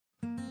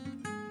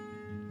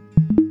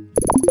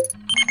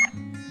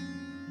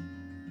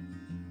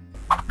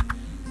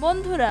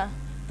বন্ধুরা,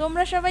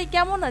 তোমরা সবাই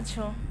কেমন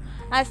আছো?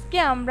 আজকে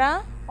আমরা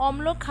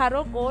অম্ল,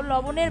 ক্ষারক ও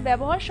লবণের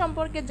ব্যবহার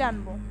সম্পর্কে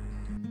জানব।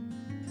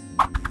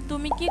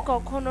 তুমি কি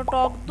কখনো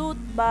টক দুধ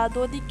বা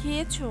দধি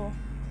খেয়েছো?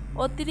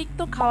 অতিরিক্ত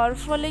খাওয়ার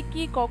ফলে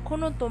কি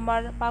কখনো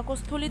তোমার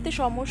পাকস্থলীতে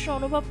সমস্যা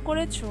অনুভব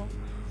করেছো?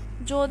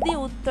 যদি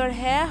উত্তর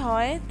হ্যাঁ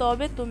হয়,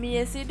 তবে তুমি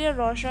অ্যাসিডের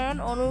রসায়ন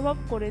অনুভব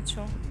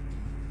করেছো।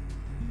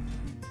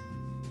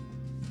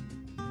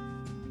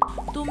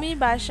 তুমি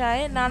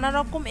বাসায় নানা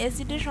রকম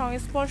অ্যাসিডের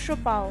সংস্পর্শ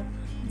পাও,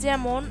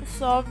 যেমন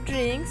সফট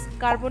ড্রিঙ্কস,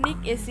 কার্বনিক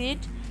অ্যাসিড,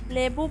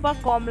 লেবু বা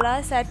কমলা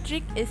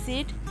citric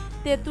acid,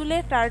 তেঁতুলে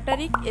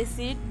tartaric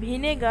acid,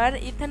 vinegar,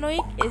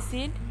 ethanoic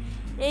acid.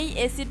 এই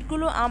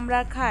অ্যাসিডগুলো আমরা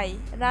খাই,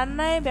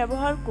 রান্নায়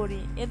ব্যবহার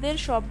করি। এদের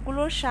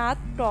সবগুলোর স্বাদ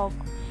টক।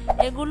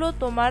 এগুলো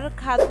তোমার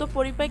খাদ্য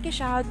পরিপাকে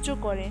সাহায্য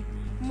করে,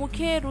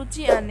 মুখে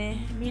রুচি আনে,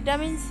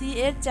 ভিটামিন সি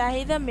এর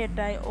চাহিদা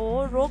মেটায় ও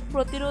রোগ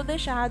প্রতিরোধে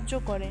সাহায্য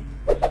করে।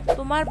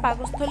 তোমার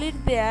পাকস্থলীর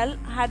দেয়াল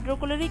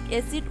হাইড্রোক্লোরিক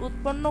অ্যাসিড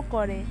উৎপন্ন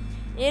করে।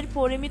 এর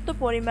পরিমিত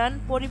পরিমাণ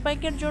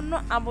পরিপাকের জন্য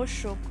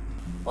আবশ্যক।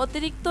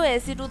 অতিরিক্ত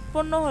অ্যাসিড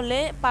উৎপন্ন হলে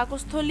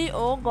পাকস্থলী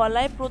ও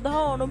গলায় প্রদাহ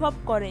অনুভব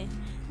করে।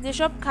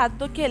 যেসব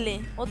খাদ্য খেলে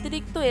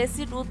অতিরিক্ত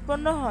অ্যাসিড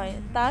উৎপন্ন হয়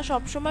তা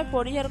সবসময়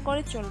পরিহার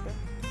করে চলবে।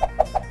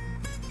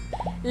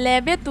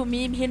 ল্যাবে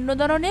তুমি ভিন্ন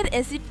ধরনের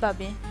অ্যাসিড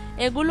পাবে।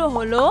 এগুলো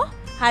হলো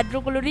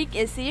হাইড্রোক্লোরিক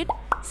অ্যাসিড,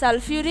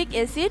 সালফিউরিক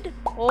অ্যাসিড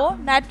ও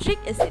নাইট্রিক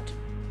অ্যাসিড।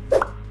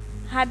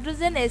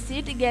 হাইড্রোজেন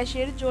অ্যাসিড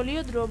গ্যাসের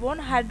জলীয় দ্রবণ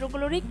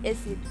হাইড্রোক্লোরিক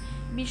অ্যাসিড।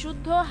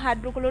 বিশুদ্ধ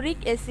hydrochloric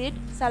acid,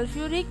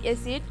 sulphuric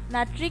acid,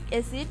 nitric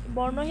acid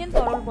বর্ণহীন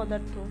তরল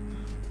পদার্থ।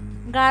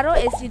 গাঢ়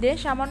অ্যাসিডে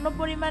সামান্য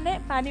পরিমাণে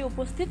পানি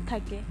উপস্থিত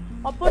থাকে,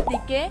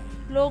 অপরদিকে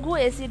লঘু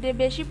অ্যাসিডে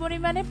বেশি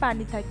পরিমাণে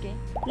পানি থাকে।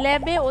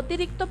 ল্যাবে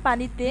অতিরিক্ত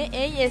পানিতে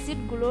এই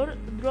অ্যাসিডগুলোর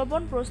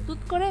দ্রবণ প্রস্তুত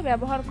করে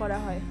ব্যবহার করা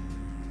হয়।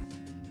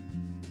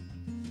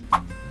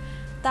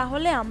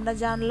 তাহলে আমরা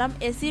জানলাম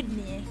অ্যাসিড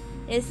নিয়ে।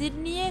 অ্যাসিড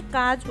নিয়ে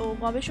কাজ ও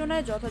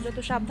গবেষণায় যথাযথ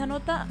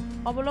সাবধানতা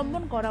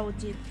অবলম্বন করা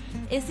উচিত।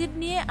 অ্যাসিড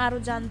নিয়ে আরও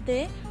জানতে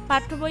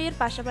পাঠ্য বইয়ের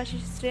পাশাপাশি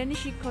শ্রেণী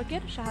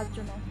শিক্ষকের সাহায্য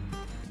নাও।